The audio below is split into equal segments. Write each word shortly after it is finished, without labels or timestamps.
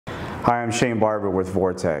Hi, I'm Shane Barber with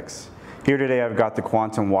Vortex. Here today I've got the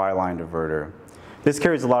Quantum Wye Line Diverter. This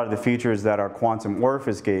carries a lot of the features that our Quantum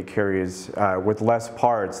Orifice Gate carries with less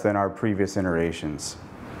parts than our previous iterations.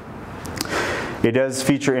 It does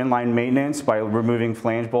feature inline maintenance by removing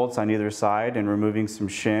flange bolts on either side and removing some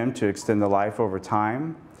shim to extend the life over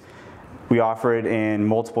time. We offer it in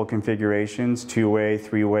multiple configurations, 2-way,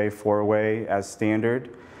 3-way, 4-way as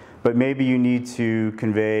standard. But maybe you need to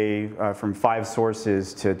convey from 5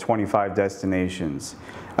 sources to 25 destinations.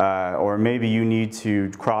 Or maybe you need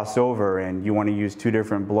to cross over and you want to use 2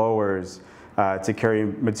 different blowers to carry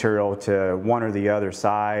material to one or the other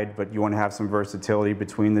side, but you want to have some versatility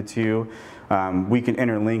between the two. We can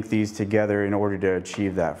interlink these together in order to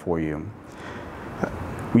achieve that for you.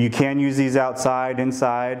 You can use these outside,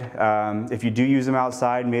 inside. If you do use them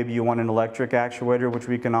outside, maybe you want an electric actuator, which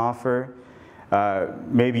we can offer.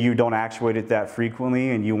 Maybe you don't actuate it that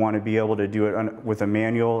frequently and you want to be able to do it with a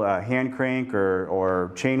manual hand crank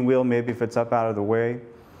or chain wheel, maybe if it's up out of the way.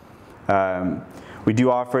 We do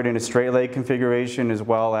offer it in a straight leg configuration as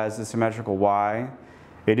well as the symmetrical Y.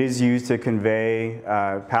 It is used to convey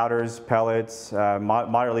powders, pellets,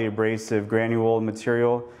 moderately abrasive granule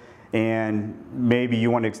material, and maybe you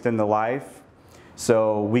want to extend the life.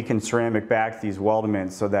 So we can ceramic back these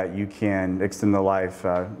weldments so that you can extend the life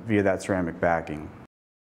via that ceramic backing.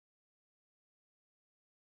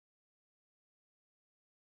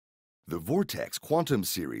 The Vortex Quantum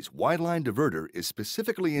Series Wye Line Diverter is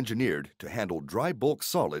specifically engineered to handle dry bulk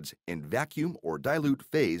solids in vacuum or dilute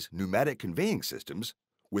phase pneumatic conveying systems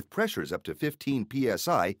with pressures up to 15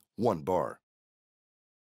 psi 1 bar.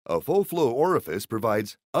 A full flow orifice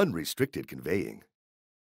provides unrestricted conveying.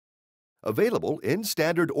 Available in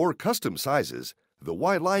standard or custom sizes, the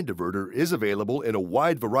Wye Line Diverter is available in a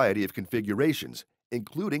wide variety of configurations,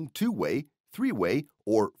 including 2-way, 3-way,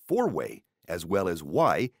 or 4-way, as well as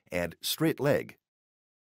Y and straight leg.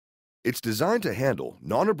 It's designed to handle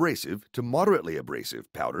non-abrasive to moderately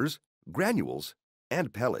abrasive powders, granules,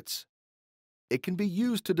 and pellets. It can be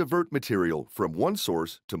used to divert material from one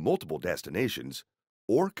source to multiple destinations,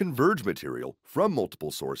 or converge material from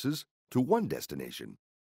multiple sources to one destination.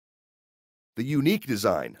 The unique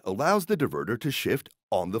design allows the diverter to shift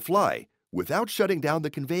on the fly without shutting down the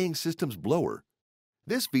conveying system's blower.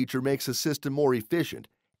 This feature makes the system more efficient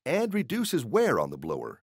and reduces wear on the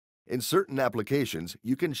blower. In certain applications,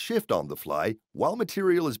 you can shift on the fly while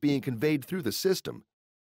material is being conveyed through the system.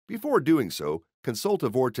 Before doing so, consult a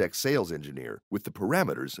Vortex sales engineer with the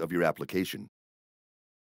parameters of your application.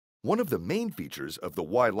 One of the main features of the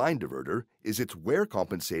Wye Line Diverter is its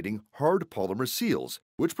wear-compensating hard polymer seals,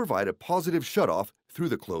 which provide a positive shutoff through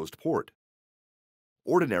the closed port.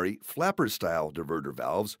 Ordinary flapper-style diverter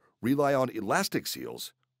valves rely on elastic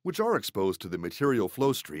seals, which are exposed to the material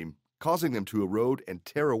flow stream, causing them to erode and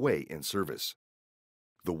tear away in service.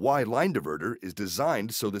 The Wye Line Diverter is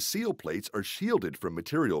designed so the seal plates are shielded from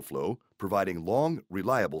material flow, providing long,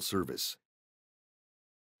 reliable service.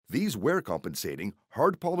 These wear-compensating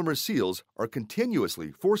hard polymer seals are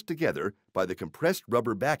continuously forced together by the compressed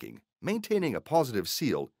rubber backing, maintaining a positive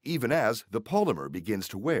seal even as the polymer begins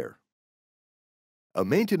to wear. A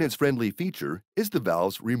maintenance-friendly feature is the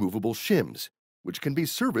valve's removable shims, which can be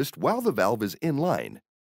serviced while the valve is in line.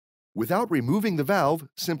 Without removing the valve,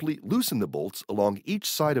 simply loosen the bolts along each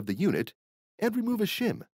side of the unit and remove a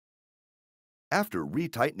shim. After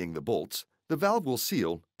retightening the bolts, the valve will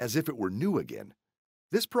seal as if it were new again.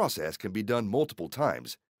 This process can be done multiple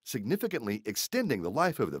times, significantly extending the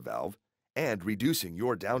life of the valve and reducing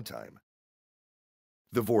your downtime.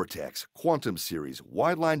 The Vortex Quantum Series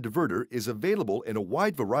Wye Line Diverter is available in a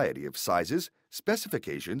wide variety of sizes,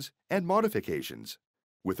 specifications, and modifications,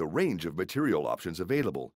 with a range of material options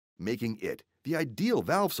available, making it the ideal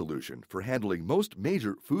valve solution for handling most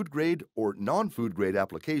major food-grade or non-food-grade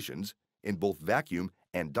applications in both vacuum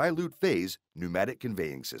and dilute phase pneumatic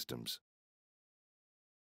conveying systems.